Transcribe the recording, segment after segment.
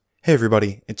Hey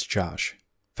everybody, it's Josh,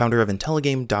 founder of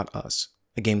Intelligame.us,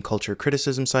 a game culture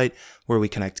criticism site where we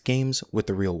connect games with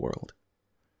the real world.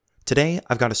 Today,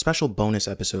 I've got a special bonus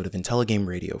episode of Intelligame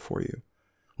Radio for you,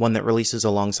 one that releases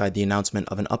alongside the announcement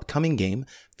of an upcoming game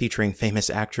featuring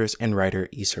famous actress and writer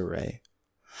Issa Rae.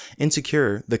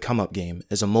 Insecure, the come-up game,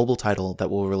 is a mobile title that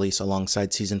will release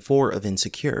alongside Season 4 of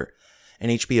Insecure,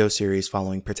 an HBO series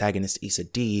following protagonist Issa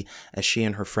Dee as she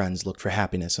and her friends look for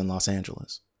happiness in Los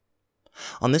Angeles.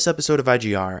 On this episode of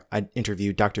IGR, I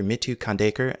interviewed Dr. Mithu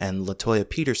Khandekar and Latoya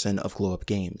Peterson of Glow Up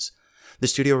Games, the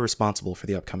studio responsible for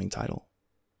the upcoming title.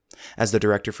 As the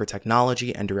director for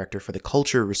technology and director for the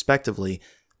culture, respectively,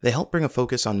 they help bring a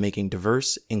focus on making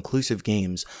diverse, inclusive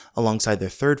games alongside their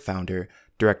third founder,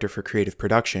 director for creative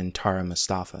production, Tara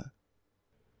Mustafa.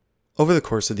 Over the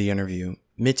course of the interview,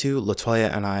 Mithu,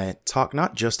 Latoya, and I talk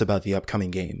not just about the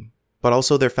upcoming game, but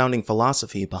also their founding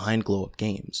philosophy behind Glow Up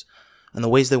Games, and the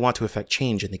ways they want to affect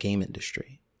change in the game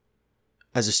industry.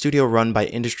 As a studio run by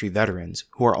industry veterans,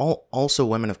 who are all also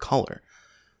women of color,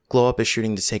 Glow Up is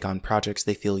shooting to take on projects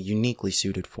they feel uniquely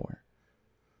suited for.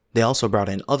 They also brought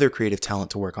in other creative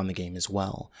talent to work on the game as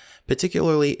well,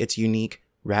 particularly its unique,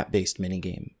 rap-based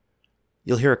minigame.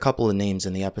 You'll hear a couple of names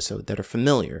in the episode that are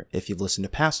familiar if you've listened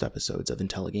to past episodes of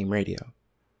Intelligame Radio.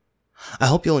 I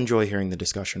hope you'll enjoy hearing the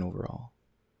discussion overall.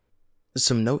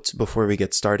 Some notes before we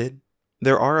get started.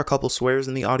 There are a couple swears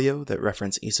in the audio that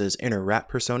reference Issa's inner rap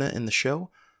persona in the show,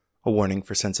 a warning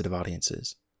for sensitive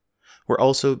audiences. We're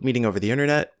also meeting over the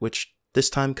internet, which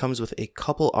this time comes with a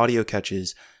couple audio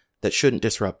catches that shouldn't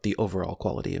disrupt the overall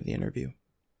quality of the interview.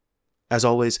 As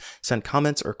always, send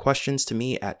comments or questions to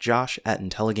me at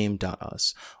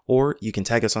josh@intelligame.us, or you can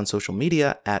tag us on social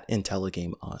media at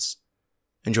intelligameus.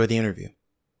 Enjoy the interview.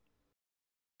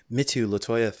 Mithu,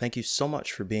 Latoya, thank you so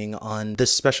much for being on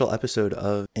this special episode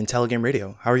of Intelligame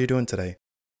Radio. How are you doing today?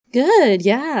 Good,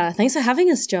 yeah. Thanks for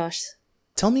having us, Josh.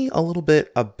 Tell me a little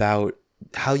bit about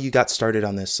how you got started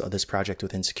on this project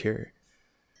with Insecure.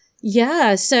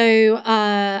 Yeah, so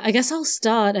I guess I'll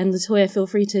start, and Latoya, feel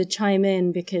free to chime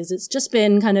in because it's just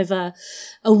been kind of a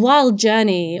wild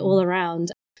journey all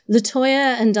around.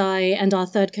 Latoya and I and our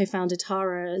third co-founder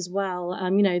Tara as well,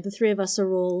 the three of us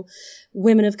are all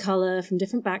women of color from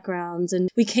different backgrounds, and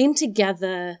we came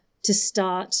together to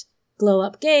start Glow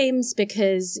Up Games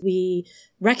because we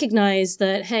recognized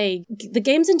that, hey, the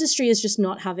games industry is just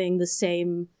not having the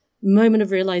same moment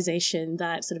of realization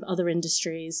that sort of other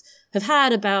industries have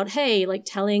had about, hey, like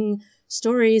telling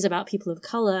stories about people of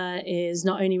color is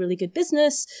not only really good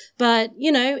business, but,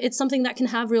 it's something that can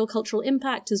have real cultural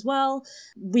impact as well.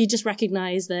 We just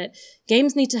recognize that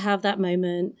games need to have that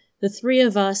moment. The three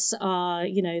of us are,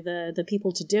 the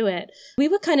people to do it. We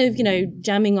were kind of,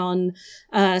 jamming on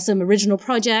some original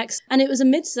projects. And it was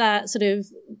amidst that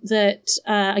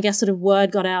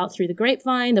word got out through the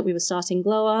grapevine that we were starting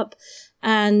Glow Up.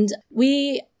 And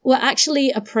we were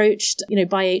actually approached,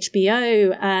 by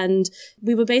HBO, and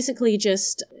we were basically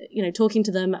just, talking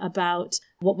to them about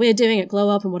what we're doing at Glow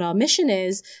Up and what our mission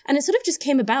is. And it sort of just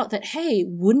came about that, hey,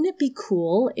 wouldn't it be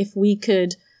cool if we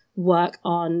could work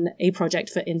on a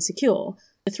project for Insecure?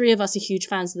 The three of us are huge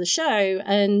fans of the show.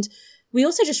 And we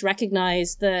also just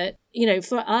recognize that,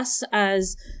 for us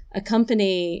as a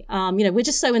company, we're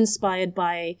just so inspired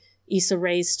by Issa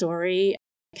Rae's story,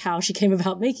 how she came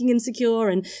about making Insecure.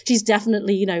 And she's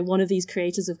definitely, one of these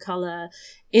creators of color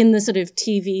in the sort of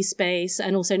TV space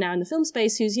and also now in the film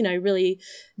space who's, really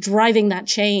driving that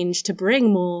change to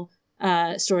bring more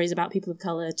stories about people of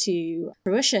color to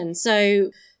fruition.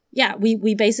 So yeah,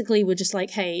 we basically were just like,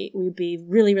 hey, we'd be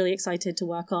really, really excited to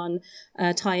work on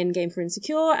a tie-in game for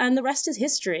Insecure, and the rest is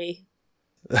history.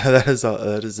 That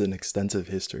is an extensive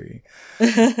history.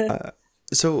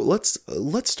 So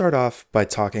let's start off by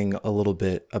talking a little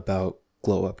bit about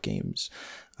Glow Up Games.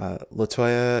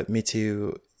 Latoya,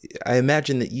 Mithu, I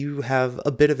imagine that you have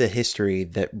a bit of a history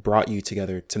that brought you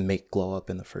together to make Glow Up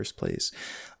in the first place.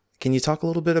 Can you talk a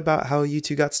little bit about how you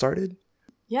two got started?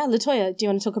 Yeah, Latoya, do you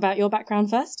want to talk about your background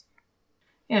first?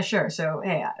 Yeah, sure. So,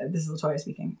 hey, this is Latoya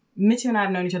speaking. Mithu and I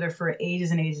have known each other for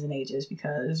ages and ages and ages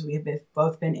because we have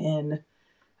both been in,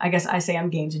 I guess I say I'm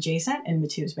games adjacent, and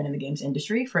Mithu has been in the games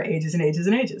industry for ages and ages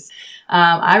and ages.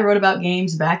 I wrote about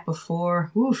games back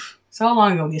before, so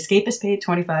long ago. The Escapist paid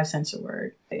 25 cents a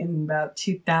word. In about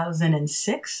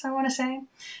 2006, I want to say.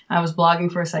 I was blogging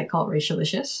for a site called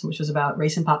Racialicious, which was about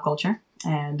race and pop culture.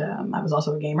 And I was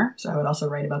also a gamer, so I would also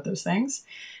write about those things.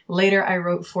 Later, I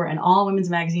wrote for an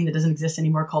all-women's magazine that doesn't exist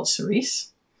anymore called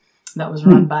Cerise. That was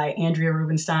run by Andrea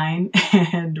Rubinstein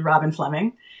and Robin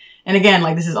Fleming. And again,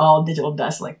 this is all digital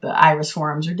dust, the Iris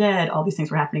forums are dead, all these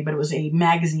things were happening, but it was a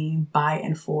magazine by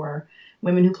and for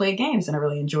women who played games, and I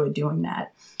really enjoyed doing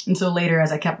that. And so later,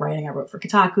 as I kept writing, I wrote for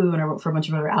Kotaku, and I wrote for a bunch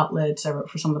of other outlets. I wrote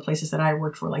for some of the places that I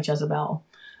worked for, like Jezebel,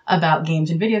 about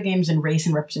games and video games and race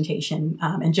and representation,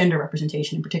 and gender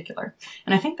representation in particular.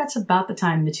 And I think that's about the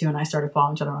time Mithu and I started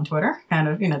following each other on Twitter. Kind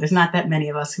of, there's not that many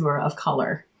of us who are of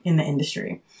color in the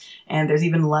industry. And there's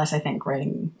even less, I think,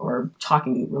 writing or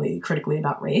talking really critically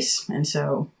about race. And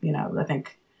so, I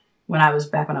think when I was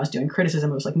doing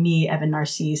criticism, it was like me, Evan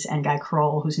Narcisse, and Guy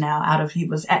Kroll, who's now he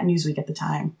was at Newsweek at the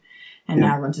time and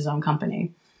now runs his own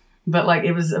company. But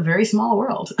it was a very small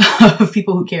world of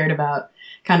people who cared about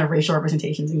kind of racial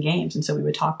representations in games. And so we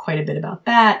would talk quite a bit about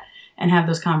that and have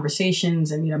those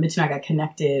conversations. And, Mithu and I got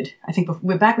connected, I think,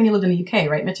 back when you lived in the UK,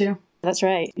 right, Mithu? That's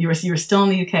right. You were still in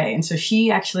the UK. And so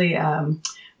she actually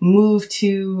moved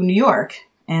to New York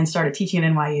and started teaching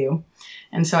at NYU.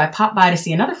 And so I popped by to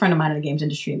see another friend of mine in the games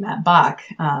industry, Matt Bach,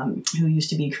 who used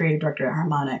to be creative director at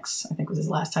Harmonix, I think was his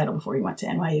last title before he went to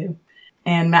NYU.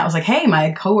 And Matt was like, hey,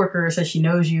 my coworker says she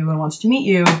knows you and wants to meet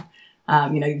you.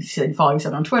 You said follow each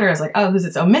other on Twitter. I was like, oh, who's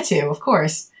it? Oh, Mithu, of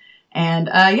course. And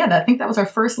I think that was our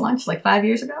first lunch 5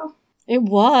 years ago. It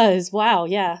was. Wow.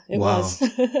 Yeah, it was.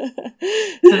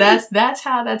 So that's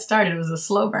how that started. It was a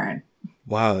slow burn.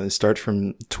 Wow. It started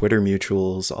from Twitter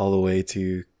mutuals all the way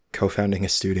to co-founding a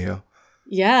studio.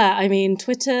 Yeah, I mean,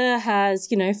 Twitter has,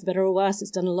 for better or worse,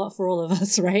 it's done a lot for all of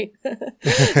us, right?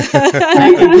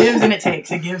 It gives and it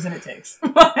takes. It gives and it takes.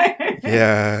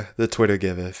 Yeah, the Twitter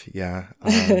giveth. Yeah.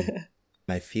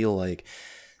 I feel like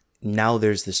now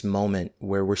there's this moment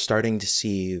where we're starting to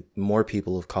see more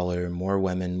people of color, more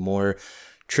women, more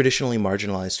traditionally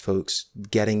marginalized folks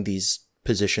getting these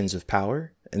positions of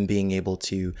power and being able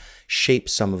to shape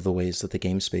some of the ways that the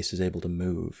game space is able to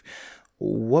move.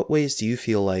 What ways do you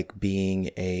feel like being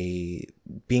a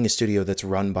studio that's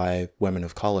run by women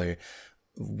of color,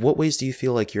 what ways do you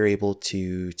feel like you're able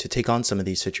to take on some of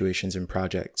these situations and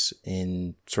projects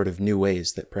in sort of new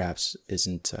ways that perhaps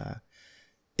isn't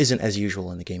as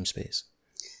usual in the game space?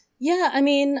 Yeah, I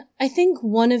mean, I think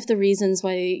one of the reasons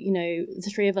why,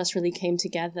 the three of us really came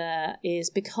together is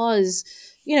because,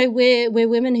 we're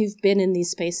women who've been in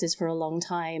these spaces for a long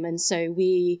time. And so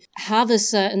we have a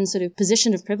certain sort of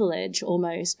position of privilege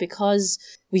almost because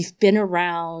we've been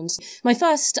around. My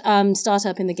first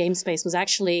startup in the game space was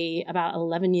actually about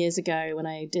 11 years ago when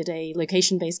I did a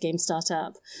location-based game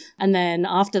startup. And then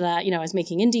after that, I was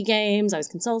making indie games, I was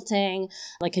consulting,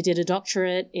 I did a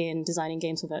doctorate in designing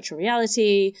games for virtual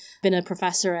reality, been a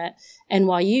professor at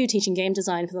NYU teaching game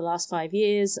design for the last 5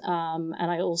 years. And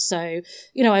I also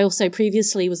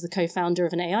previously was the co-founder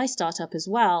of an AI startup as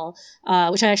well,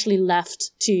 which I actually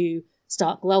left to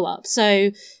start Glow Up.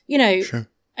 So, Sure.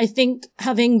 I think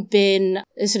having been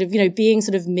sort of, being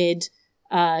sort of mid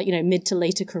to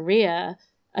later career,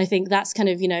 I think that's kind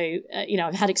of,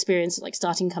 I've had experience at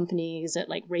starting companies, at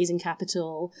raising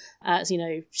capital, as,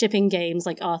 shipping games,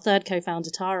 our third co-founder,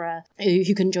 Tara, who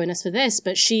couldn't join us for this,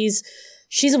 but she's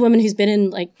a woman who's been in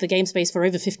the game space for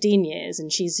over 15 years,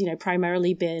 and she's,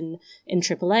 primarily been in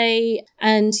AAA.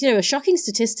 And, a shocking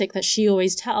statistic that she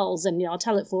always tells, and I'll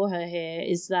tell it for her here,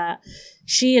 is that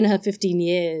she in her 15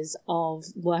 years of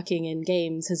working in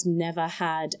games has never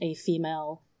had a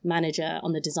female manager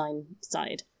on the design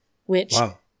side, which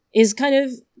is kind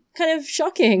of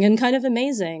shocking and kind of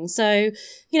amazing. So,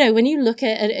 when you look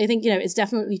at it, I think, it's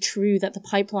definitely true that the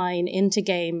pipeline into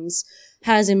games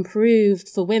has improved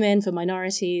for women, for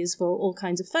minorities, for all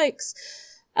kinds of folks.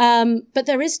 But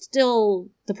there is still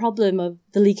the problem of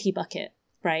the leaky bucket,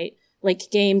 right?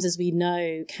 Games, as we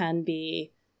know, can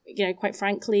be, quite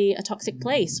frankly, a toxic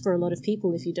place for a lot of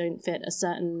people if you don't fit a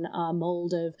certain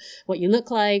mold of what you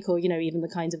look like or, even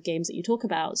the kinds of games that you talk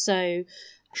about. So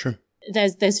Sure.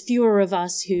 There's fewer of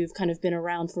us who've kind of been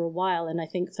around for a while. And I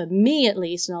think for me, at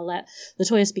least, and I'll let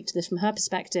Latoya speak to this from her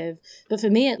perspective, but for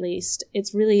me, at least,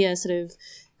 it's really a sort of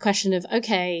question of,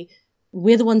 okay,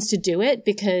 we're the ones to do it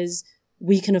because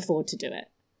we can afford to do it.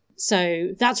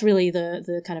 So that's really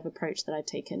the kind of approach that I've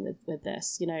taken with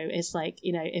this. It's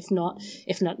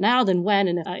if not now, then when?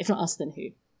 And if not us, then who?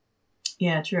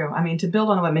 Yeah, true. I mean, to build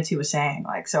on what Mithu was saying,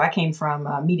 so I came from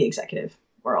a media executive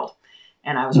world.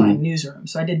 And I was running newsroom.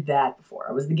 So I did that before.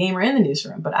 I was the gamer in the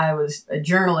newsroom, but I was a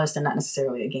journalist and not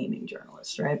necessarily a gaming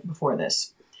journalist, right, before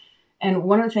this. And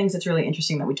one of the things that's really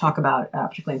interesting that we talk about,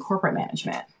 particularly in corporate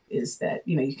management, is that,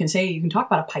 you can talk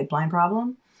about a pipeline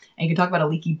problem and you can talk about a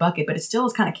leaky bucket, but it still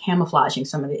is kind of camouflaging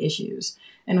some of the issues.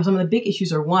 And some of the big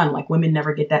issues are, one, women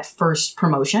never get that first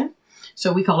promotion.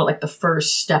 So we call it the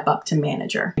first step up to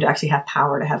manager, to actually have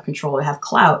power, to have control, to have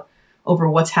clout over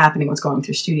what's happening, what's going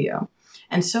through studio.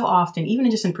 And so often, even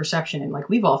just in perception, and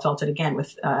we've all felt it again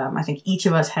with, I think each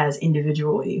of us has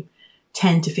individually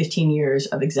 10 to 15 years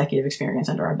of executive experience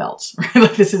under our belts. Right?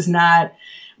 Like this is not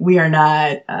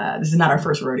our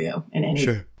first rodeo in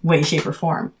any way, shape, or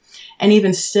form. And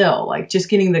even still, like just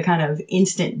getting the kind of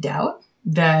instant doubt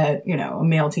that, you know, a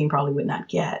male team probably would not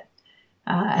get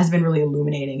has been really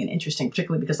illuminating and interesting,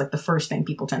 particularly because like the first thing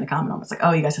people tend to comment on is like,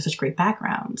 oh, you guys have such great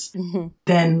backgrounds. Mm-hmm.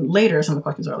 Then later, some of the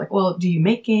questions are like, well, do you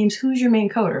make games? Who's your main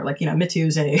coder? Like, you know,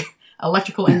 Mitu's a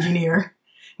electrical engineer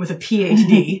with a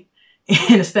PhD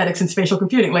in aesthetics and spatial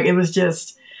computing. Like it was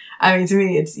just, I mean, to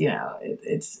me, it's, you know,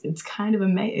 it's kind of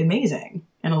amazing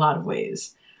in a lot of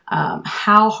ways.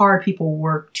 How hard people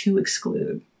work to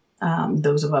exclude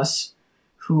those of us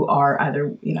who are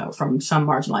either, you know, from some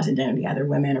marginalized identity, either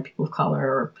women or people of color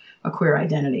or a queer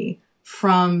identity,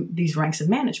 from these ranks of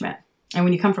management. And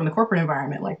when you come from the corporate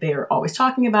environment, like they are always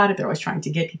talking about it, they're always trying to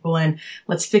get people in,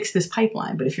 let's fix this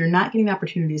pipeline. But if you're not getting the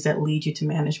opportunities that lead you to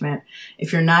management,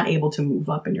 if you're not able to move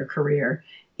up in your career,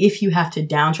 if you have to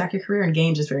downtrack your career, and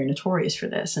games is very notorious for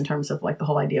this in terms of like the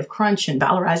whole idea of crunch and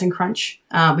valorizing crunch,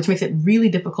 which makes it really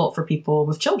difficult for people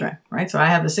with children, right? So I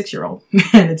have a 6-year-old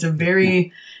and it's a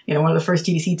very, you know, one of the first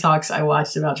GDC talks I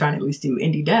watched about trying to at least do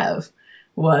indie dev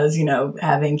was, you know,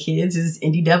 having kids is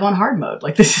indie dev on hard mode.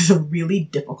 Like this is a really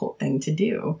difficult thing to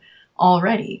do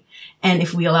already. And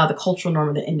if we allow the cultural norm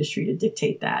of the industry to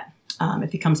dictate that,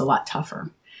 it becomes a lot tougher.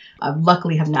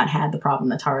 Luckily have not had the problem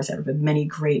that Tara's had with many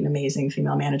great and amazing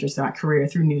female managers throughout career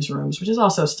through newsrooms, which is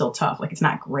also still tough. Like it's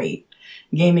not great.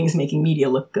 Gaming is making media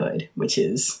look good, which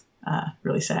is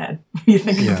really sad. You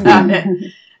think about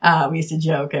it. We used to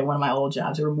joke at one of my old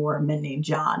jobs, there were more men named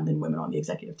John than women on the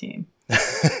executive team. And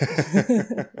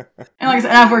like I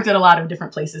said, I've worked at a lot of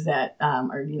different places that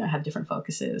are, you know, have different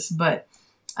focuses. But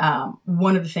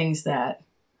one of the things that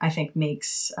I think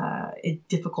makes it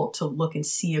difficult to look and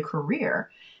see a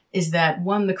career is that,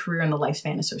 one, the career and the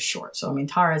lifespan is so short. So, I mean,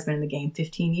 Tara has been in the game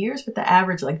 15 years, but the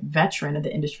average like veteran of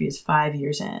the industry is 5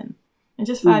 years in. And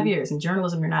just 5 years. In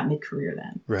journalism, you're not mid-career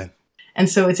then. Right. And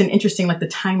so it's an interesting, like the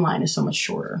timeline is so much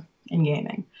shorter in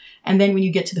gaming. And then when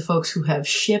you get to the folks who have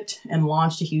shipped and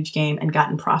launched a huge game and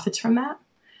gotten profits from that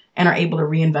and are able to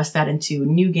reinvest that into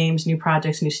new games, new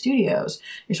projects, new studios,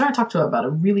 you're starting to talk about a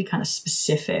really kind of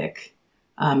specific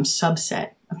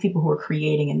subset of people who are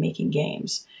creating and making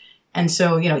games. And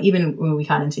so, you know, even when we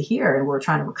got into here and we're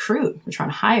trying to recruit, we're trying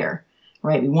to hire,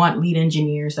 right? We want lead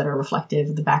engineers that are reflective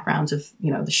of the backgrounds of, you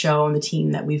know, the show and the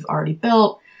team that we've already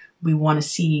built. We want to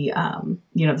see,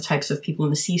 you know, the types of people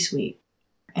in the C-suite.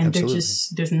 And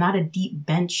there's not a deep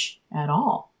bench at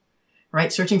all,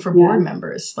 right? Searching for board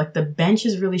members, like the bench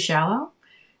is really shallow.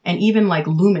 And even like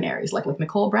luminaries, like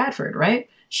Nicole Bradford, right?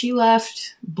 She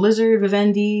left Blizzard,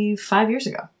 Vivendi 5 years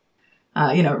ago.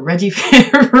 You know, Reggie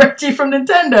from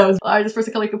Nintendo is the largest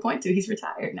person Kelly could point to. He's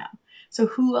retired now. So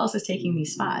who else is taking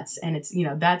these spots? And it's, you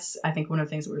know, that's, I think, one of the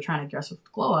things that we're trying to address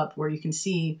with Glow Up, where you can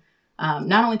see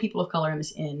not only people of color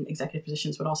in executive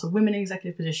positions, but also women in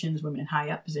executive positions, women in high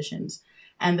up positions.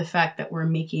 And the fact that we're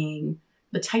making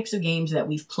the types of games that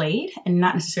we've played and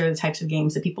not necessarily the types of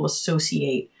games that people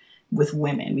associate with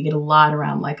women. We get a lot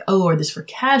around like, oh, are this for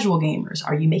casual gamers?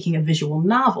 Are you making a visual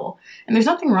novel? And there's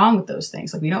nothing wrong with those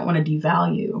things. Like we don't want to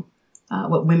devalue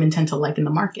what women tend to like in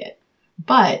the market.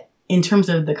 But in terms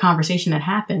of the conversation that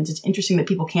happens, it's interesting that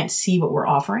people can't see what we're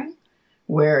offering.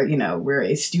 Where, you know, we're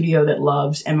a studio that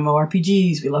loves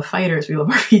MMORPGs, we love fighters, we love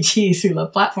RPGs, we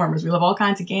love platformers, we love all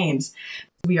kinds of games.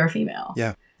 We are female.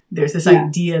 Yeah. There's this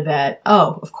idea that,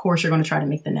 oh, of course you're going to try to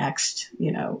make the next,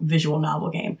 you know, visual novel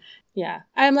game. Yeah.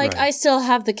 I'm like, I still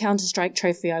have the Counter-Strike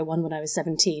trophy I won when I was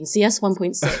 17. CS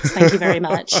 1.6. Thank you very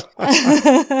much.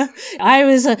 I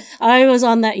was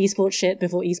on that esports shit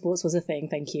before esports was a thing.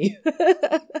 Thank you.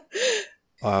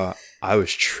 I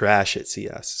was trash at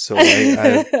CS, so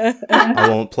I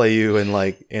won't play you in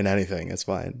anything. It's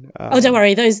fine. Don't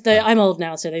worry. I'm old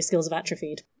now, so those skills have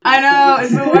atrophied. I know,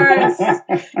 it's the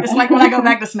worst. It's like when I go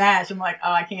back to Smash, I'm like,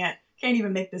 oh, I can't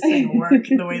even make this thing work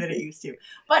the way that it used to.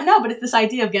 But it's this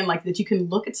idea again, like that you can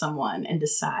look at someone and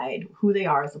decide who they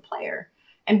are as a player.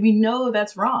 And we know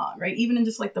that's wrong, right? Even in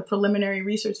just like the preliminary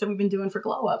research that we've been doing for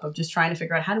Glow Up of just trying to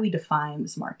figure out how do we define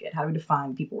this market? How do we define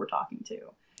the people we're talking to?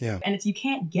 Yeah. And you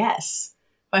can't guess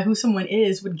by who someone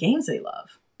is what games they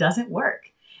love. Doesn't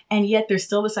work. And yet there's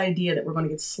still this idea that we're going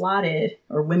to get slotted,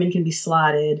 or women can be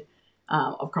slotted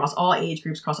across all age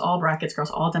groups, across all brackets, across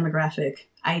all demographic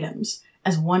items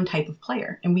as one type of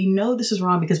player. And we know this is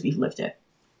wrong because we've lived it.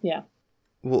 Yeah.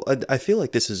 Well, I feel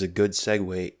like this is a good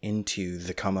segue into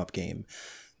the Come Up game,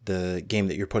 the game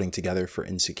that you're putting together for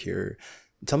Insecure.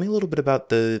 Tell me a little bit about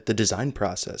the design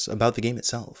process, about the game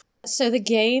itself. So the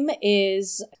game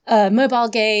is a mobile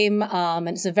game, and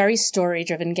it's a very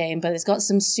story-driven game, but it's got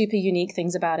some super unique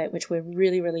things about it, which we're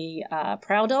really, really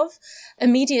proud of.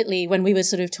 Immediately, when we were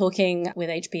sort of talking with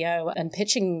HBO and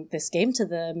pitching this game to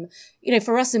them,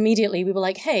 for us immediately, we were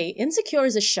like, hey, Insecure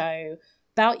is a show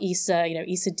about Issa,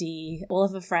 Issa D, all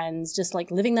of her friends, just like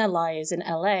living their lives in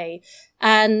LA.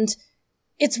 And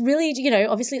it's really,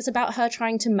 obviously it's about her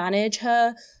trying to manage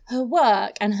her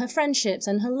work and her friendships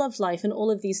and her love life and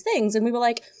all of these things. And we were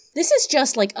like, this is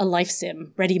just like a life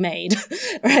sim ready-made,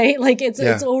 right? Like it's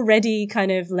already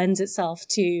kind of lends itself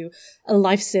to a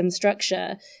life sim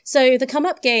structure. So the Come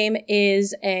Up game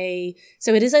is it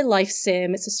is a life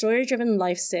sim. It's a story-driven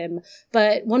life sim.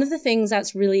 But one of the things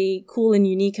that's really cool and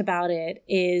unique about it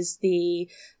is we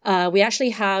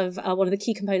actually have one of the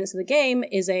key components of the game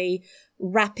is a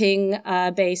rapping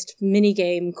based mini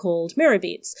game called Mirror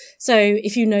Beats. So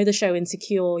if you know the show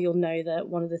Insecure, you'll know that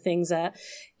one of the things that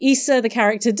Issa, the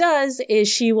character, does is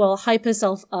she will hype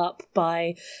herself up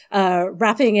by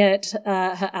rapping at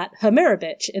her mirror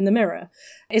bitch in the mirror.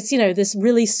 It's, this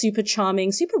really super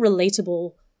charming, super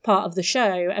relatable part of the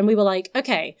show. And we were like,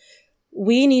 okay,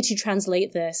 we need to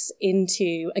translate this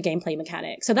into a gameplay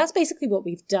mechanic. So that's basically what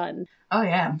we've done. Oh,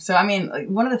 yeah. So, I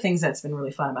mean, one of the things that's been really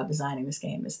fun about designing this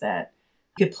game is that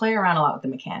you could play around a lot with the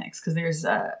mechanics, because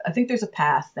I think there's a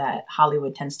path that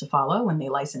Hollywood tends to follow when they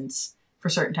license for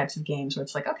certain types of games where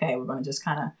it's like, okay, we're going to just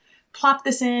kind of plop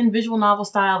this in visual novel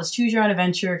style. Let's choose your own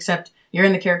adventure, except you're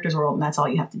in the character's world and that's all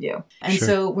you have to do. And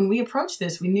so when we approached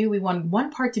this, we knew we wanted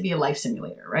one part to be a life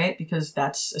simulator, right? Because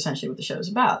that's essentially what the show is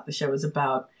about. The show is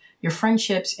about your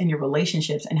friendships and your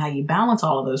relationships and how you balance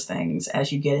all of those things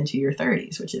as you get into your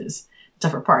 30s, which is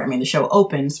tougher part. I mean, the show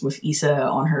opens with Issa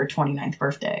on her 29th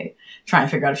birthday, trying to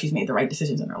figure out if she's made the right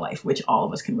decisions in her life, which all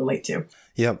of us can relate to.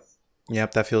 Yep,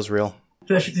 that feels real.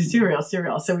 It's too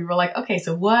real. So we were like, okay,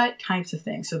 so what types of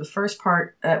things? So the first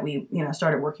part that we,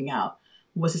 started working out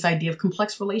was this idea of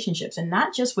complex relationships, and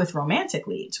not just with romantic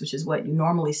leads, which is what you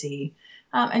normally see,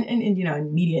 and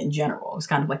in media in general. It's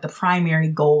kind of like the primary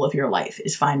goal of your life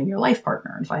is finding your life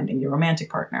partner and finding your romantic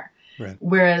partner. Right.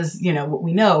 Whereas, what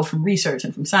we know from research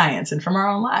and from science and from our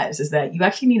own lives is that you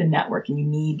actually need a network and you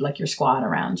need like your squad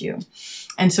around you.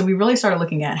 And so we really started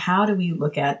looking at how do we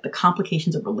look at the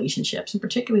complications of relationships, and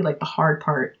particularly like the hard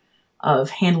part of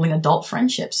handling adult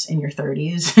friendships in your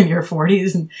 30s and your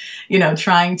 40s and,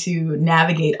 trying to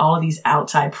navigate all of these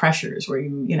outside pressures where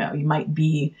you might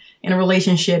be in a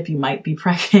relationship, you might be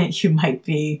pregnant, you might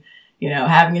be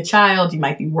having a child, you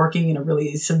might be working in a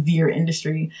really severe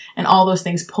industry, and all those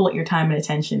things pull at your time and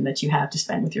attention that you have to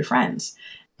spend with your friends.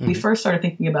 Mm-hmm. We first started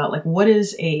thinking about like, what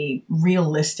is a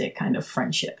realistic kind of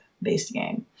friendship-based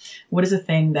game? What is a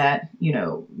thing that,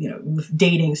 with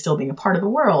dating still being a part of the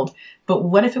world, but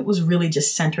what if it was really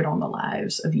just centered on the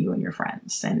lives of you and your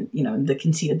friends? And, the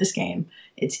conceit of this game,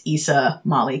 it's Issa,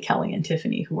 Molly, Kelly, and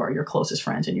Tiffany, who are your closest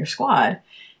friends in your squad.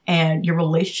 And your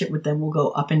relationship with them will go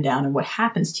up and down, and what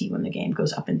happens to you in the game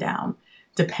goes up and down,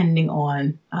 depending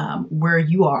on where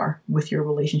you are with your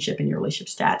relationship and your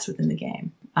relationship stats within the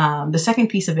game. The second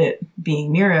piece of it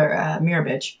being Mirror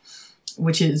Bitch,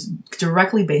 which is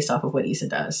directly based off of what Issa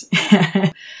does.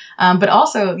 But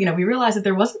also, we realized that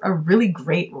there wasn't a really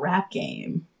great rap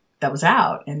game that was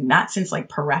out, and not since like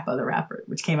Parappa the Rapper,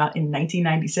 which came out in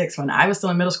 1996 when I was still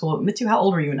in middle school. Mitsu, how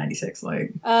old were you in 96?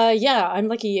 Yeah, I'm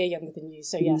like a year younger than you,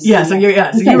 so yes. Yeah, so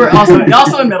you were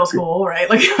also in middle school, right?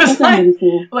 Like it was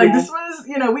this was,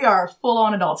 we are full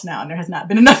on adults now, and there has not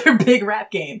been another big rap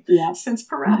game since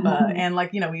Parappa. And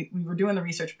we were doing the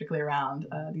research particularly around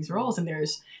these roles, and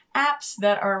there's apps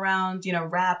that are around,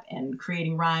 rap and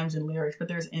creating rhymes and lyrics, but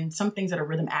there's in some things that are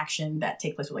rhythm action that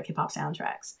take place with like hip hop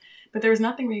soundtracks. But there's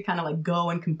nothing where you kind of like go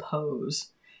and compose,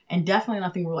 and definitely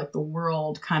nothing where like the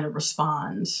world kind of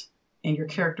responds and your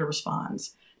character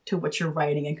responds to what you're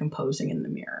writing and composing in the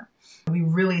mirror. We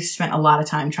really spent a lot of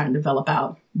time trying to develop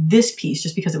out this piece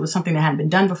just because it was something that hadn't been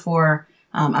done before.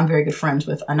 I'm very good friends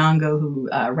with Anango, who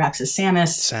raps as Samus.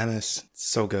 Samus,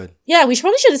 so good. Yeah, we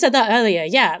probably should have said that earlier.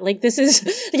 Yeah, like this is,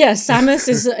 Samus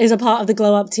is a part of the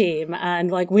Glow Up team, and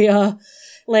like we are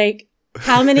like,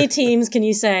 how many teams can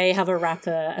you say have a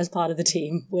rapper as part of the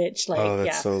team? Which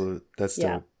that's dope.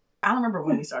 I don't remember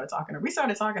when we started talking to her. We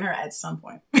started talking to her at some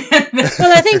point.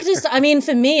 Well, I think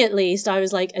for me at least, I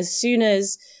was like, as soon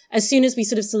as we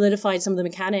sort of solidified some of the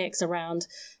mechanics around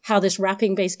how this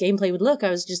rapping based gameplay would look, I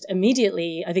was just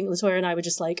immediately, I think Latoya and I were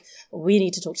just like, we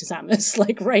need to talk to Samus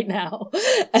like right now.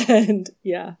 And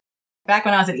yeah. back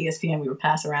when I was at ESPN, we would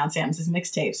pass around Samus's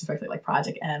mixtapes, especially like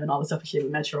Project M and all the stuff she did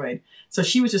with Metroid. So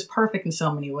she was just perfect in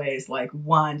so many ways. Like,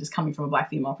 one, just coming from a Black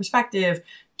female perspective.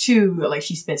 Two, like,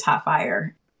 she spits hot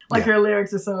fire. Like, her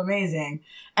lyrics are so amazing.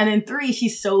 And then three,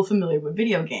 she's so familiar with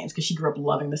video games because she grew up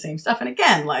loving the same stuff. And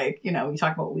again, like, you know, we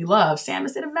talk about what we love.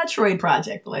 Samus did a Metroid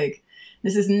project. Like,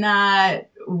 this is not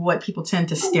what people tend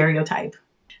to stereotype.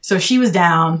 So she was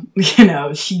down, you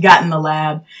know, she got in the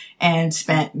lab and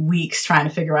spent weeks trying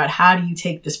to figure out how do you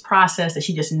take this process that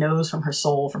she just knows from her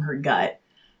soul, from her gut,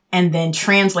 and then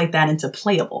translate that into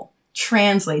playable.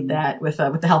 Translate that with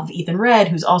the help of Ethan Red,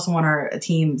 who's also on our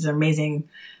team, is an amazing,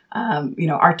 you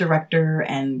know, art director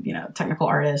and, you know, technical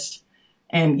artist.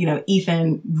 And, you know,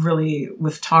 Ethan really,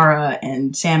 with Tara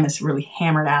and Samus, really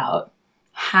hammered out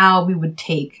how we would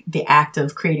take the act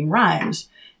of creating rhymes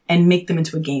and make them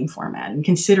into a game format. And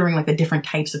considering like the different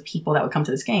types of people that would come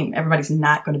to this game, everybody's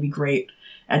not going to be great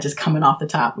at just coming off the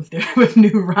top with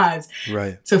new rhymes.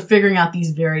 Right. So figuring out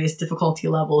these various difficulty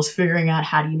levels, figuring out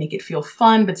how do you make it feel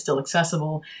fun but still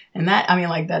accessible. And that, I mean,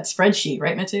 like that spreadsheet,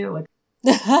 right, Mithu? Like,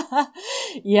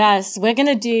 yes, we're going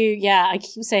to do, I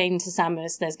keep saying to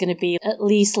Samus, there's going to be at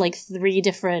least like 3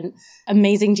 different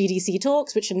amazing GDC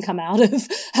talks, which can come out of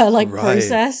her like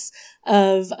process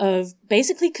of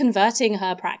basically converting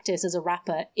her practice as a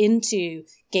rapper into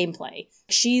gameplay.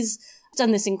 She's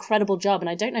done this incredible job, and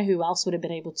I don't know who else would have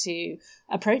been able to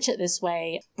approach it this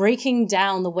way, breaking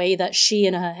down the way that she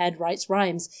in her head writes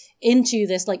rhymes into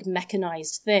this like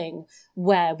mechanized thing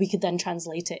where we could then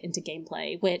translate it into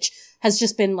gameplay, which has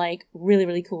just been like really,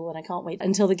 really cool. And I can't wait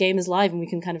until the game is live and we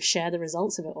can kind of share the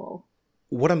results of it all.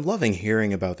 What I'm loving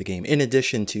hearing about the game, in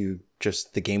addition to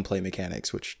just the gameplay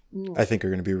mechanics, which I think are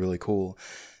going to be really cool,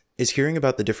 is hearing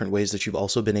about the different ways that you've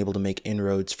also been able to make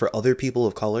inroads for other people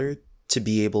of color to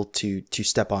be able to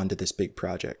step onto this big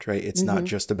project, right? It's not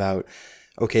just about,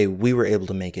 okay, we were able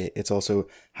to make it. It's also,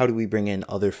 how do we bring in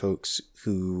other folks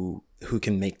who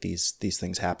can make these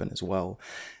things happen as well?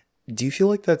 Do you feel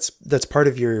like that's part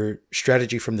of your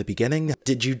strategy from the beginning?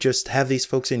 Did you just have these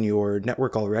folks in your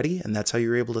network already, and that's how you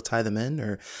were able to tie them in?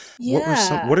 Or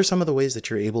what are some of the ways that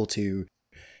you're able to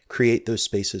create those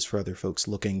spaces for other folks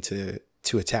looking to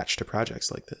attach to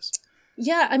projects like this?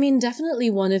 Yeah, I mean, definitely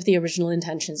one of the original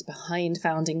intentions behind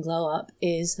founding Glow Up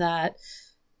is that,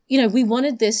 you know, we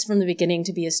wanted this from the beginning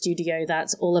to be a studio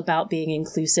that's all about being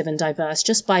inclusive and diverse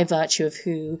just by virtue of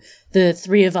who the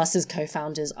 3 of us as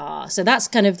co-founders are. So that's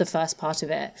kind of the first part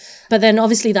of it. But then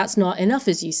obviously that's not enough,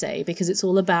 as you say, because it's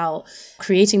all about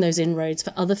creating those inroads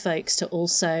for other folks to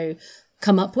also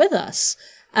come up with us.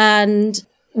 And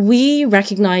we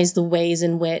recognize the ways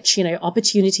in which, you know,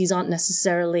 opportunities aren't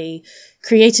necessarily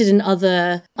created in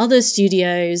other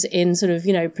studios, in sort of,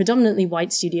 you know, predominantly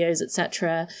white studios,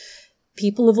 etc.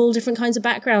 People of all different kinds of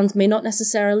backgrounds may not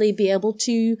necessarily be able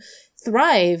to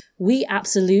thrive. We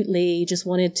absolutely just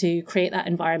wanted to create that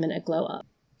environment at Glow Up.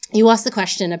 You asked the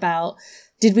question about,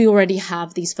 did we already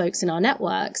have these folks in our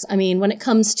networks? I mean, when it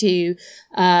comes to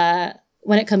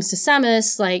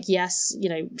Samus, like, yes, you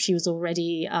know, she was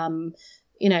already,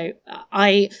 you know,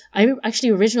 I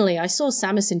actually originally, I saw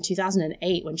Samus in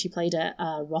 2008 when she played at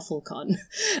RuffleCon.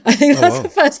 I think that's the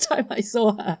first time I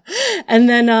saw her. And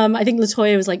then I think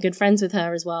LaToya was like good friends with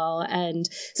her as well. And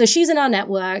so she's in our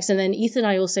networks. And then Ethan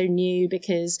I also knew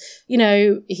because, you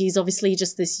know, he's obviously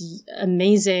just this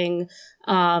amazing,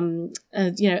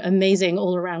 amazing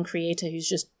all around creator who's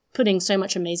just putting so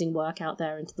much amazing work out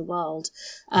there into the world.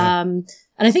 And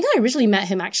I think I originally met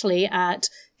him actually at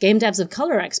Game Devs of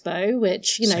Color Expo,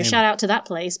 which, you know, Same. Shout out to that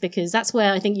place because that's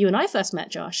where I think you and I first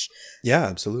met, Josh. Yeah,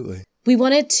 absolutely. We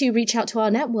wanted to reach out to our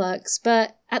networks,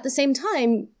 but at the same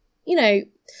time, you know,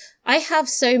 I have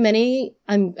so many,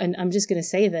 I'm just going to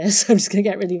say this, I'm just going to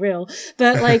get really real,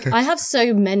 but like I have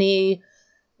so many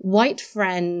white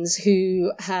friends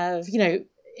who have, you know,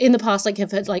 in the past, like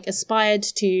have like aspired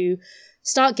to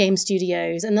start game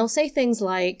studios, and they'll say things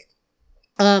like,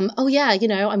 oh yeah, you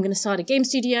know, I'm going to start a game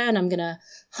studio and I'm going to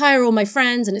hire all my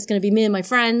friends and it's going to be me and my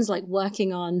friends like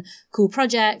working on cool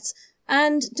projects.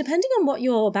 And depending on what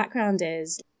your background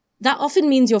is, that often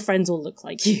means your friends all look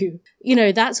like you. You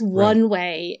know, that's one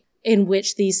way in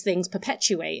which these things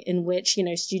perpetuate, in which, you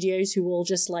know, studios who all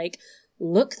just like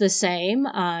look the same,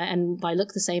 and by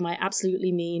look the same, I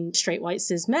absolutely mean straight white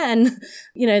cis men.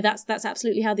 You know, that's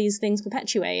absolutely how these things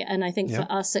perpetuate. And I think for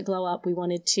us at Glow Up, we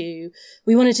wanted to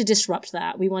disrupt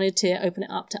that. We wanted to open it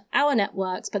up to our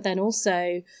networks, but then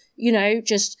also, you know,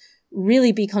 just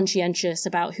really be conscientious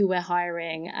about who we're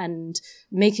hiring and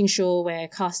making sure we're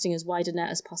casting as wide a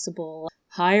net as possible,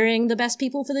 hiring the best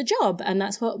people for the job. And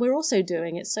that's what we're also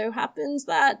doing. It so happens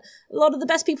that a lot of the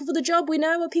best people for the job we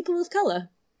know are people of color.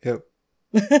 Yep.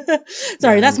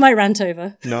 Sorry, that's my rant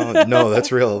over. No,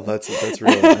 that's real. That's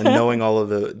real. And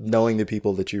knowing the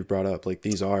people that you've brought up, like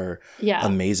these are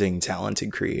amazing,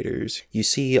 talented creators. You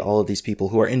see all of these people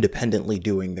who are independently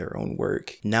doing their own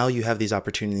work. Now you have these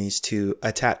opportunities to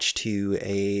attach to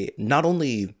a not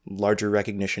only larger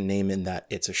recognition name in that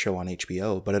it's a show on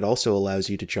HBO, but it also allows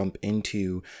you to jump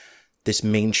into this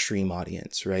mainstream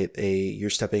audience, right?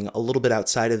 You're stepping a little bit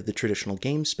outside of the traditional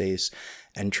game space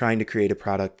and trying to create a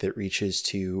product that reaches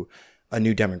to a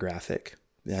new demographic.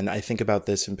 And I think about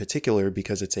this in particular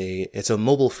because it's a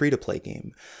mobile free-to-play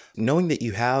game. Knowing that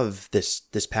you have this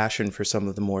passion for some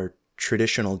of the more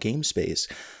traditional game space,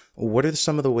 what are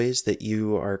some of the ways that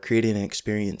you are creating an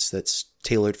experience that's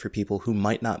tailored for people who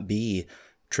might not be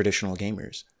traditional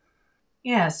gamers?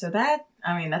 Yeah, so that's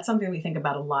something we think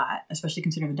about a lot, especially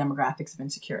considering the demographics of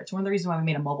Insecure. It's one of the reasons why we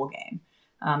made a mobile game.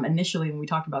 Initially, when we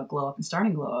talked about Glow Up and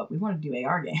starting Glow Up, we wanted to do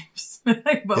AR games.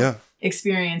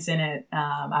 Experience in it,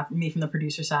 me from the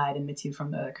producer side and Mithu from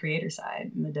the creator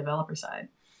side and the developer side.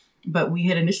 But we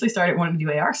had initially started wanting to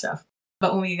do AR stuff.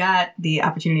 But when we got the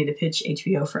opportunity to pitch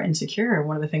HBO for Insecure,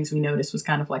 one of the things we noticed was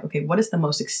kind of like, okay, what is the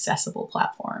most accessible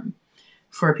platform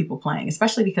for people playing,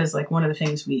 especially because like one of the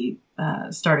things we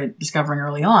started discovering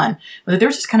early on was that there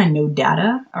was just kind of no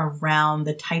data around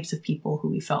the types of people who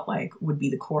we felt like would be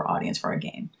the core audience for our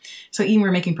game. So even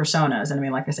we're making personas, and I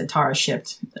mean, like I said, Tara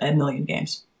shipped 1 million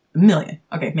games. 1 million.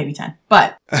 Okay, maybe 10.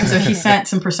 But so she sent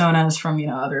some personas from,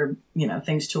 other,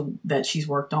 things that she's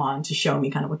worked on to show me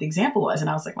kind of what the example was. And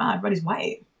I was like, wow, everybody's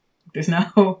white. There's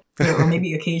no, or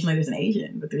maybe occasionally there's an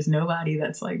Asian, but there's nobody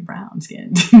that's like brown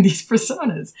skinned in these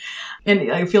personas.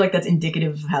 And I feel like that's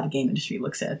indicative of how the game industry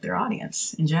looks at their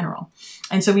audience in general.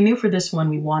 And so we knew for this one,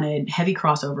 we wanted heavy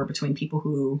crossover between people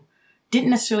who didn't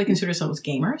necessarily consider themselves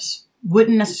gamers,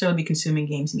 wouldn't necessarily be consuming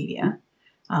games media,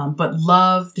 but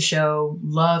love the show,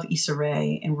 love Issa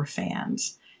Rae, and were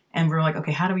fans. And we're like,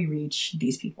 okay, how do we reach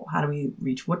these people? How do we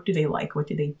reach, what do they like? What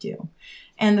do they do?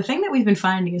 And the thing that we've been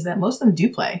finding is that most of them do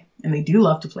play, and they do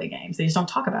love to play games. They just don't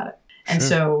talk about it. And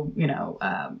so,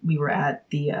 we were at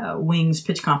the Wings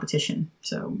pitch competition.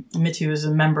 So Mithu is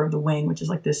a member of the Wing, which is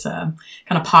like this kind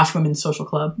of posh women's social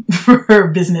club for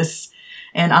business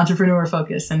and entrepreneur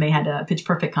focus. And they had a pitch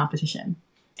perfect competition.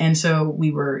 And so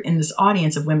we were in this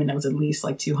audience of women that was at least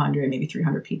like 200, maybe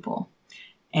 300 people.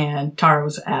 And Tara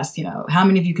was asked, how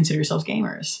many of you consider yourselves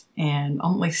gamers? And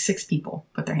like 6 people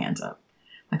put their hands up,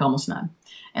 like almost none.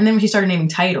 And then when she started naming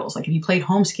titles, like have you played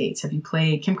Home Skates? Have you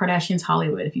played Kim Kardashian's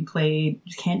Hollywood? Have you played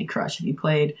Candy Crush? Have you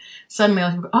played suddenly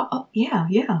people go, oh, yeah.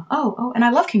 Oh, and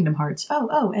I love Kingdom Hearts.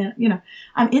 Oh, and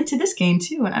I'm into this game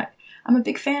too. And I'm a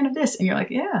big fan of this. And you're like,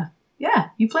 yeah,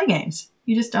 you play games.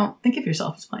 You just don't think of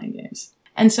yourself as playing games.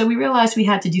 And so we realized we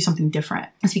had to do something different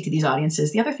and speak to these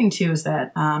audiences. The other thing, too, is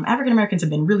that African Americans have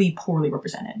been really poorly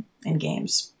represented in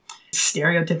games.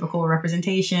 Stereotypical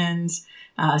representations.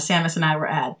 Samus and I were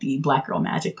at the Black Girl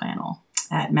Magic panel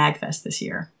at MagFest this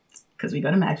year because we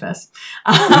go to MagFest.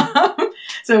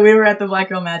 So we were at the Black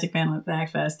Girl Magic panel at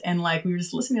MagFest, and we were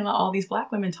just listening to all these Black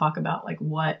women talk about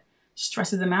what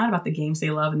stresses them out about the games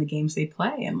they love and the games they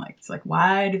play. And it's like,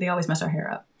 why do they always mess our hair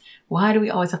up? Why do we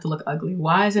always have to look ugly?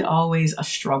 Why is it always a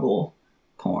struggle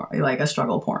porn, like a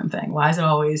struggle porn thing? Why is it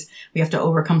always we have to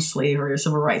overcome slavery or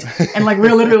civil rights? And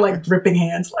we're literally gripping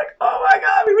hands oh my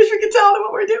God, we wish we could tell them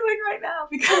what we're doing right now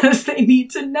because they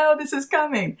need to know this is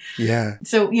coming. Yeah.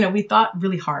 So, we thought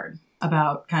really hard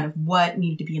about kind of what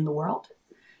needed to be in the world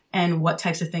and what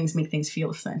types of things make things feel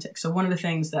authentic. So one of the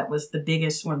things that was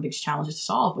one of the biggest challenges to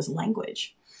solve was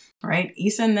language, right?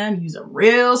 Issa and them use a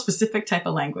real specific type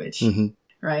of language. Mm-hmm.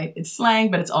 Right? It's slang,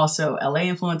 but it's also LA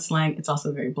influenced slang. It's also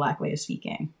a very Black way of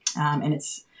speaking. And it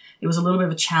was a little bit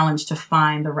of a challenge to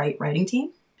find the right writing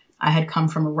team. I had come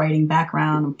from a writing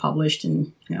background and published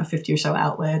in 50 or so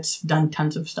outlets, done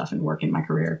tons of stuff and work in my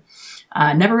career.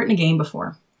 Never written a game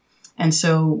before. And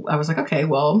so I was like, okay,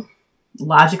 well,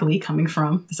 logically coming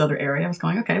from this other area, I was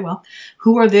going, okay, well,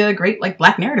 who are the great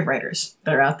Black narrative writers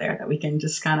that are out there that we can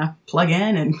just kind of plug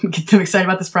in and get them excited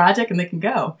about this project and they can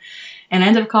go. And I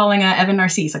ended up calling Evan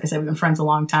Narcisse. Like I said, we've been friends a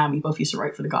long time. We both used to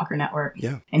write for the Gawker Network.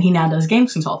 Yeah. And he now does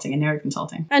games consulting and narrative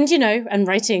consulting. And, and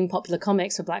writing popular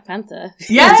comics for Black Panther.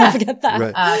 Yeah. Don't forget that.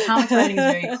 Right. Comics writing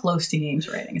is very close to games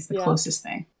writing. It's the closest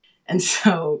thing. And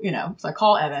so, so I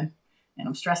call Evan and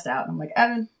I'm stressed out. I'm like,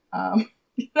 Evan, I'm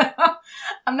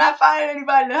not finding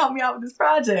anybody to help me out with this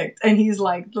project. And he's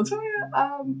like,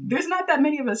 Latoya, there's not that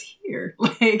many of us here.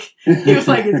 He was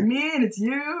like, it's me and it's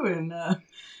you. And,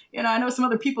 I know some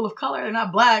other people of color. They're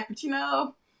not Black, but,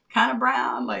 kind of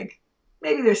brown.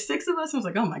 maybe there's 6 of us. I was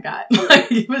like, oh my God.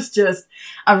 Like, it was just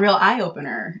a real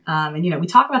eye-opener. And, we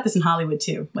talk about this in Hollywood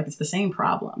too. Like, it's the same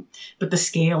problem. But the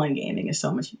scale in gaming is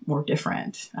so much more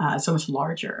different, so much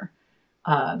larger.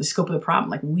 The scope of the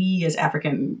problem. Like, we as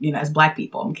African, as Black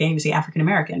people, I can't even say African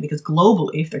American, because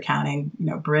globally, if they're counting,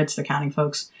 Brits, they're counting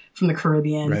folks from the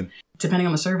Caribbean. Right. Depending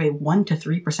on the survey, 1 to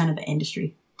 3% of the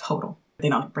industry total. They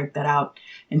don't break that out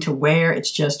into where it's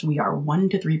just we are 1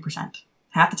 to 3%.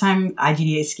 Half the time,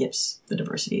 IGDA skips the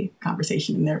diversity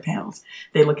conversation in their panels.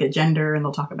 They look at gender and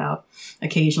they'll talk about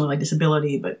occasionally like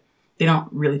disability, but they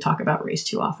don't really talk about race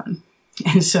too often.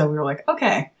 And so we were like,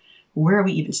 okay, where are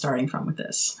we even starting from with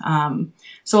this?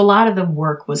 So a lot of the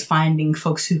work was finding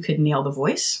folks who could nail the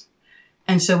voice.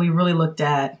 And so we really looked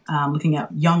at looking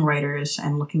at young writers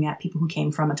and looking at people who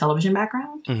came from a television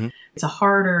background. Mm-hmm. It's a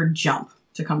harder jump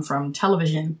to come from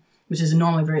television, which is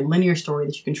normally a very linear story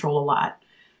that you control a lot,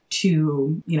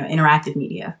 to, interactive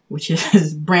media, which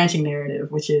is branching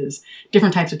narrative, which is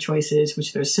different types of choices,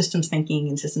 which there's systems thinking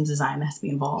and systems design that has to be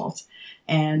involved.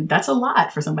 And that's a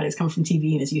lot for somebody that's coming from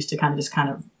TV and is used to kind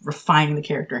of refining the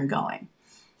character and going.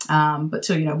 But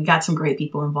so, we got some great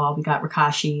people involved. We got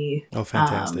Rakashi. Oh,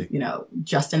 fantastic.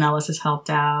 Justin Ellis has helped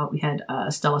out. We had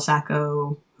Stella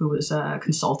Sacco, who was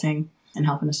consulting and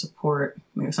helping us support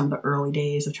some of the early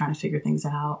days of trying to figure things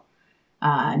out.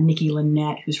 Nikki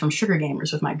Lynette, who's from Sugar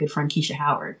Gamers with my good friend Keisha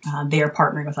Howard. They are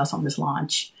partnering with us on this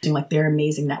launch, using like their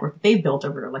amazing network that they've built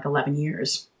over like 11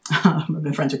 years. I've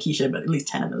been friends with Keisha, but at least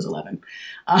 10 of those 11.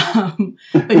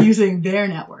 But using their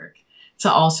network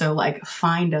to also like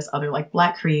find us other like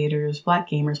Black creators, Black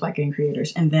gamers, Black game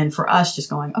creators. And then for us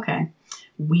just going, okay,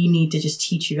 we need to just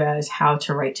teach you guys how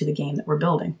to write to the game that we're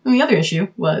building. And the other issue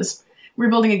was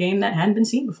we're building a game that hadn't been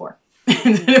seen before.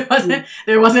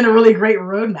 There wasn't a really great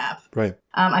roadmap. Right.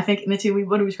 I think, Mithu,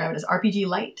 what do we describe it as? RPG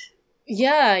light?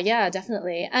 Yeah,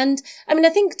 definitely. And I mean, I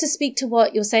think to speak to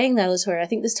what you're saying there, Latoya, I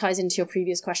think this ties into your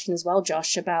previous question as well,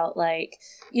 Josh, about like,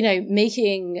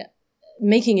 making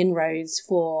inroads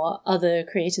for other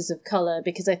creators of color,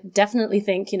 because I definitely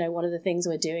think, one of the things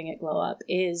we're doing at Glow Up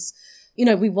is,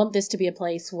 we want this to be a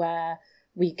place where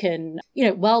we can,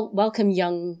 welcome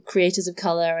young creators of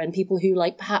color and people who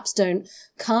like perhaps don't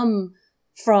come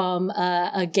from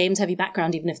a games heavy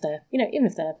background, even if they're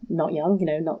not young,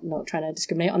 not trying to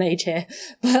discriminate on age here,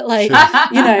 but like,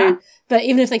 sure. But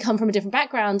even if they come from a different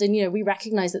background, and, we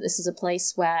recognize that this is a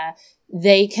place where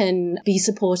they can be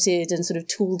supported and sort of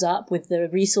tooled up with the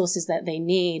resources that they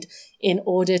need in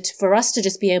order for us to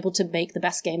just be able to make the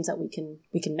best games that we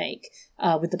can make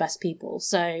with the best people.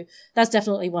 So that's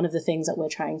definitely one of the things that we're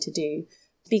trying to do.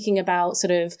 Speaking about sort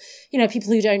of,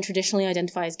 people who don't traditionally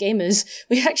identify as gamers,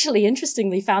 we actually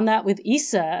interestingly found that with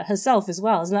Issa herself as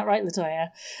well. Isn't that right, Latoya?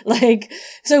 Like,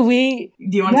 so do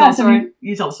you want to tell the story?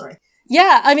 You tell the story.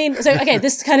 Yeah, I mean, so, okay,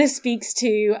 this kind of speaks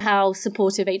to how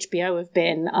supportive HBO have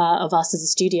been of us as a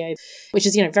studio, which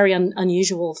is, very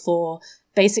unusual for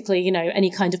basically, any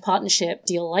kind of partnership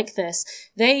deal like this.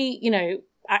 They,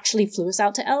 actually flew us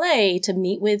out to LA to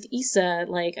meet with Issa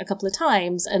like a couple of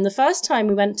times. And the first time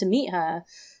we went to meet her,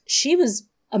 she was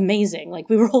amazing. Like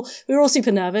we were all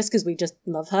super nervous because we just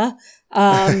love her.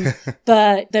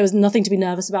 But there was nothing to be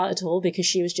nervous about at all because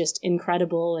she was just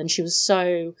incredible. And she was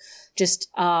so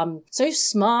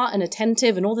smart and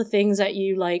attentive and all the things that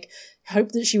you like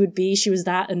hoped that she would be. She was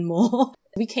that and more.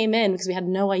 We came in because we had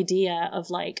no idea of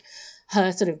like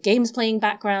her sort of games playing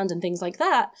background and things like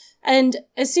that. And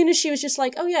as soon as she was just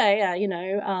like, oh yeah,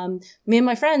 me and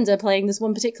my friends are playing this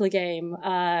one particular game,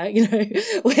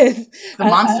 with the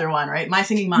monster one, right? My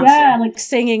Singing Monster. Yeah, like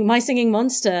My Singing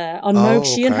Monster on Moog.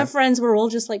 She and her friends were all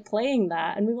just like playing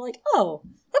that. And we were like, oh,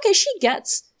 okay, she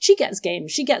gets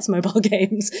games. She gets mobile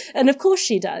games. And of course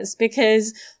she does,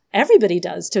 because everybody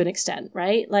does to an extent,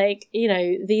 right? Like,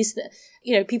 these,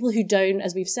 people who don't,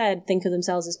 as we've said, think of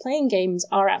themselves as playing games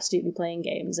are absolutely playing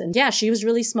games. And yeah, she was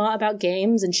really smart about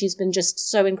games and she's been just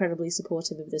so incredibly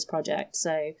supportive of this project.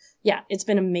 So yeah, it's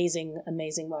been amazing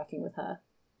working with her.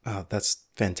 Oh, that's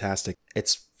fantastic.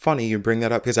 It's funny you bring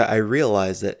that up because I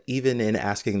realize that even in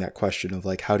asking that question of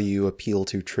like, how do you appeal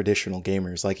to traditional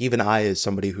gamers? Like even I, as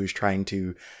somebody who's trying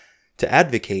to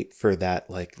advocate for that,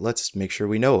 like, let's make sure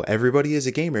we know everybody is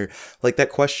a gamer. Like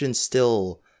that question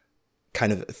still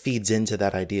kind of feeds into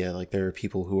that idea. Like there are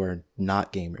people who are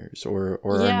not gamers or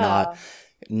are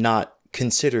not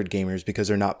considered gamers because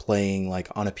they're not playing like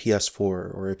on a PS4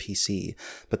 or a PC.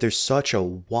 But there's such a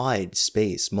wide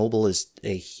space. Mobile is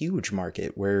a huge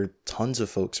market where tons of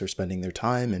folks are spending their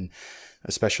time and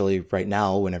especially right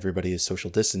now when everybody is social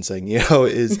distancing,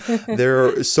 is there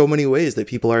are so many ways that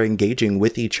people are engaging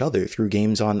with each other through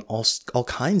games on all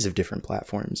kinds of different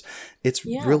platforms. It's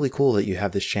really cool that you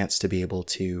have this chance to be able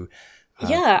to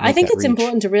I think it's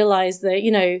important to realize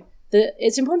that,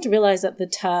 it's important to realize that the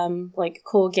term like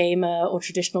core gamer or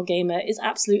traditional gamer is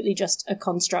absolutely just a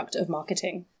construct of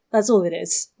marketing. That's all it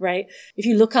is, right? If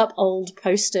you look up old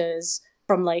posters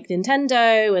from like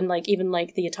Nintendo and like even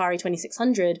like the Atari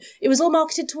 2600, it was all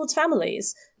marketed towards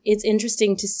families. It's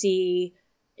interesting to see,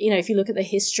 if you look at the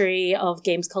history of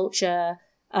games culture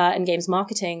and games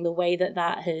marketing, the way that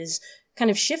has kind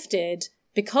of shifted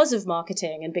because of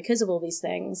marketing and because of all these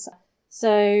things.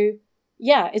 So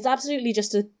yeah, it's absolutely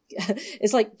just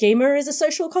it's like gamer is a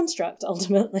social construct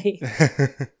ultimately.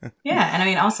 Yeah. And I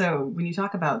mean, also when you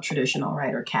talk about traditional,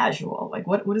 right, or casual, like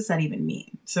what does that even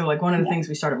mean? So like one of the things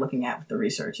we started looking at with the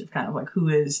research of kind of like who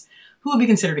would be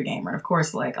considered a gamer. And of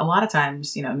course, like a lot of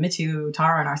times, Mithu,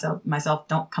 Tara, and myself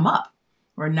don't come up.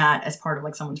 We're not as part of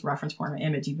like someone's reference point or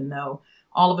image, even though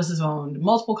all of us have owned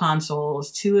multiple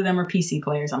consoles. 2 of them are PC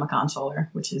players. I'm a consoler,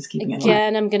 which is keeping it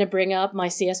Again, I'm going to bring up my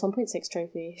CS 1.6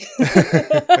 trophy.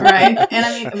 Right? And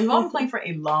I mean, we've all been playing for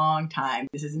a long time.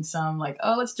 This isn't some like,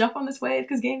 oh, let's jump on this wave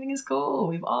because gaming is cool.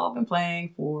 We've all been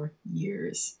playing for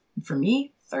years. For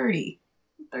me, 30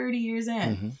 years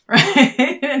in.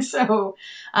 Right? And so,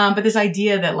 but this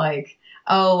idea that like,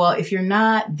 oh, well, if you're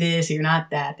not this or you're not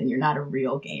that, then you're not a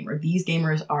real gamer. These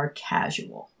gamers are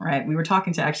casual, right? We were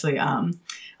talking to actually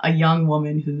a young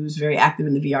woman who's very active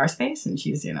in the VR space, and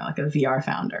she's, like a VR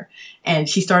founder. And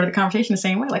she started the conversation the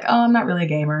same way, like, oh, I'm not really a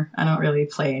gamer. I don't really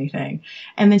play anything.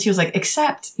 And then she was like,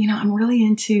 except, I'm really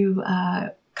into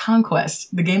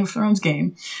Conquest, the Game of Thrones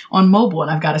game on mobile,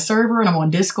 and I've got a server and I'm on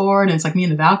Discord and it's like me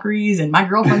and the Valkyries, and my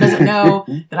girlfriend doesn't know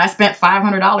that I spent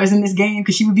 $500 in this game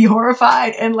because she would be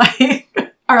horrified. And like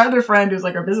our other friend who's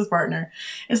like our business partner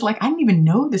is like, I didn't even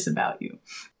know this about you.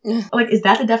 Like, is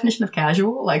that the definition of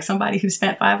casual? Like somebody who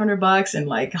spent $500 and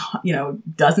like,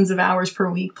 dozens of hours per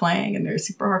week playing and they're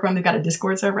super hardcore and they've got a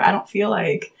Discord server. I feel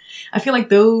like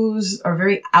those are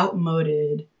very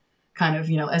outmoded kind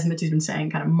of, as Mithu's been saying,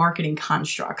 kind of marketing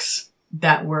constructs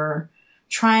that were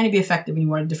trying to be effective when you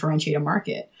want to differentiate a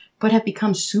market, but have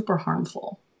become super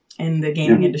harmful in the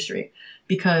gaming industry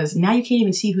because now you can't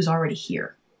even see who's already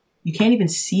here. You can't even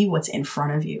see what's in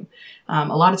front of you.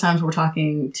 A lot of times we're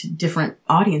talking to different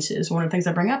audiences. One of the things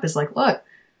I bring up is like, look,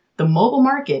 the mobile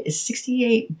market is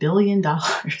 $68 billion.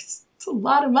 It's a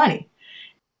lot of money.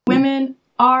 Women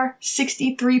are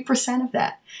 63% of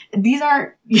that. These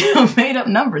aren't, made up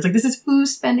numbers. Like this is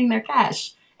who's spending their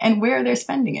cash and where they're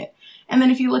spending it. And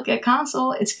then if you look at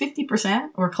console, it's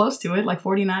 50% or close to it, like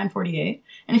 49, 48.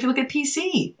 And if you look at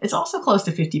PC, it's also close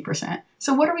to 50%.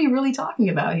 So what are we really talking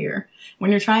about here?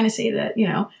 When you're trying to say that,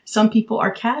 some people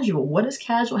are casual, what is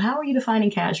casual? How are you defining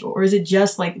casual? Or is it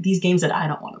just like these games that I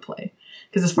don't want to play?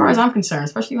 Because as far as I'm concerned,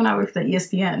 especially when I worked at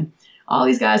ESPN, all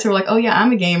these guys who are like, oh yeah,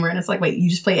 I'm a gamer. And it's like, wait, you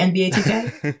just play NBA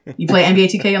 2K? You play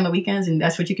NBA 2K on the weekends and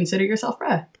that's what you consider yourself,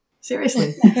 bruh?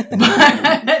 Seriously.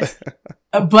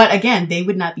 But again, they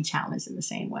would not be challenged in the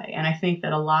same way. And I think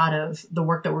that a lot of the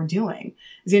work that we're doing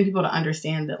is getting people to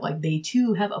understand that like they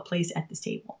too have a place at this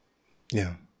table.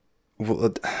 Yeah.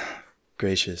 Well,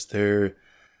 gracious.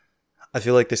 I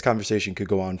feel like this conversation could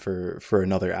go on for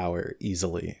another hour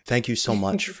easily. Thank you so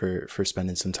much for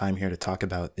spending some time here to talk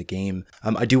about the game.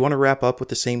 I do want to wrap up with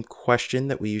the same question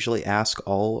that we usually ask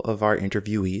all of our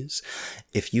interviewees.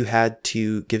 If you had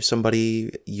to give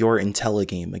somebody your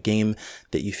IntelliGame, a game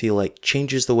that you feel like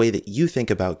changes the way that you think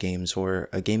about games, or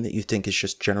a game that you think is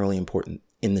just generally important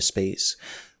in the space,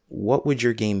 what would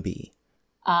your game be?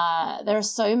 There are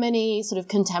so many sort of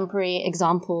contemporary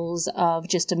examples of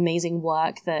just amazing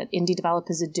work that indie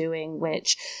developers are doing,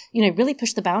 which, really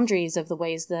push the boundaries of the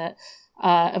ways that,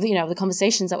 the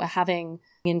conversations that we're having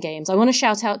in games. I want to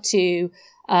shout out to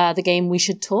the game We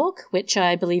Should Talk, which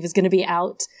I believe is going to be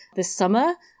out this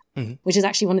summer. Mm-hmm. Which is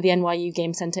actually one of the NYU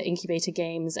Game Center incubator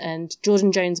games. And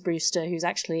Jordan Jones Brewster, who's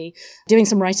actually doing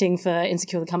some writing for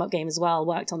Insecure the Come Up game as well,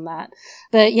 worked on that.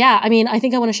 But yeah, I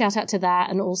think I want to shout out to that.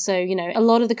 And also, a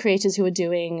lot of the creators who are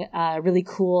doing really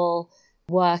cool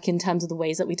work in terms of the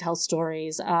ways that we tell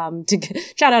stories. To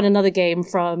shout out another game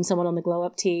from someone on the Glow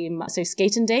Up team. So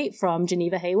Skate and Date from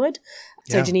Geneva Hayward.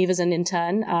 So yeah. Geneva's an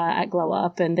intern at Glow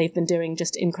Up, and they've been doing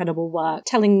just incredible work,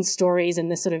 telling stories in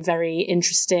this sort of very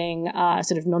interesting,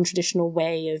 sort of non-traditional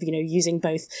way of, using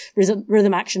both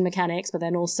rhythm action mechanics, but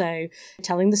then also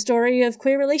telling the story of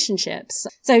queer relationships.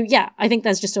 So yeah, I think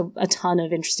there's just a ton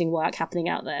of interesting work happening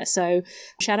out there. So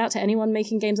shout out to anyone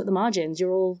making games at the margins.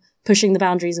 You're all pushing the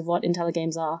boundaries of what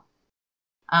IntelliGames are.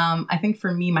 I think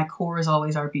for me, my core is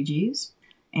always RPGs.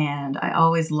 And I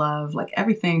always love like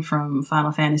everything from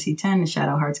Final Fantasy X to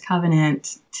Shadow Hearts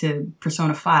Covenant to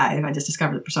Persona 5. I just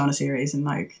discovered the Persona series and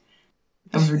like,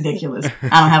 that was ridiculous.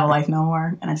 I don't have a life no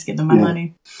more and I just give them my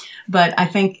money. But I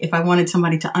think if I wanted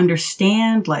somebody to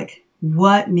understand like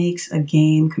what makes a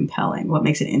game compelling, what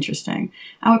makes it interesting,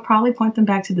 I would probably point them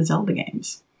back to the Zelda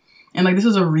games. And like, this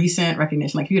was a recent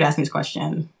recognition. Like if you'd asked me this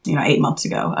question, 8 months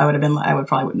ago, I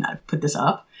probably would not have put this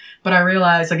up. But I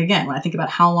realized, like, again, when I think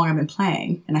about how long I've been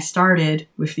playing, and I started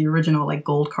with the original, like,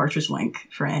 gold cartridge Link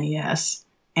for NES.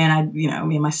 And me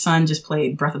and my son just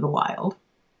played Breath of the Wild.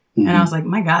 Mm-hmm. And I was like,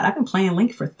 my God, I've been playing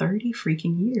Link for 30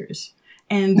 freaking years.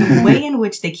 And the way in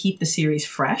which they keep the series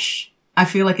fresh, I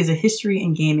feel like is a history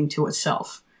in gaming to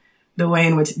itself. The way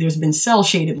in which there's been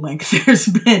cell-shaded Link, there's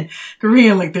been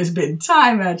Korean Link, there's been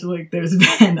Time Match Link, there's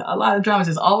been a lot of dramas.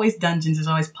 There's always dungeons, there's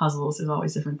always puzzles, there's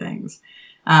always different things.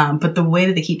 But the way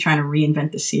that they keep trying to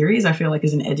reinvent the series, I feel like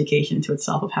is an education into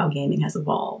itself of how gaming has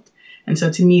evolved. And so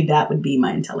to me, that would be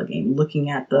my IntelliGame, looking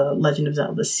at the Legend of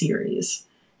Zelda series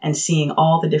and seeing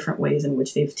all the different ways in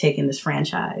which they've taken this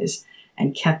franchise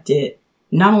and kept it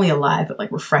not only alive, but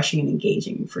like refreshing and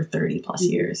engaging for 30 plus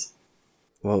years.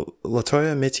 Well,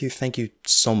 Latoya, Mithu, thank you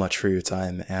so much for your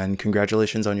time and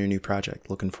congratulations on your new project.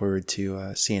 Looking forward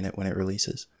to seeing it when it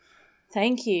releases.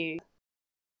 Thank you.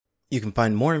 You can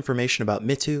find more information about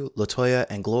Mithu, Latoya,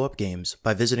 and Glow Up Games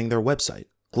by visiting their website,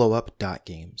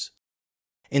 glowup.games.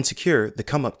 Insecure, the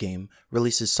come-up game,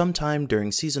 releases sometime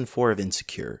during Season 4 of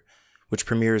Insecure, which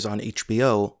premieres on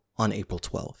HBO on April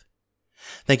 12th.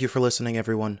 Thank you for listening,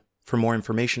 everyone. For more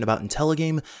information about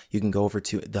IntelliGame, you can go over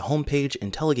to the homepage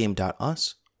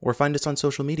intelligame.us or find us on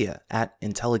social media at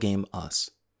IntelliGameUs.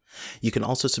 You can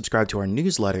also subscribe to our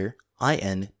newsletter,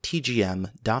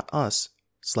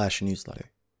 intgm.us/newsletter.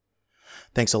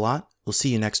 Thanks a lot, we'll see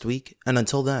you next week, and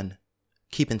until then,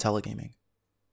 keep IntelliGaming.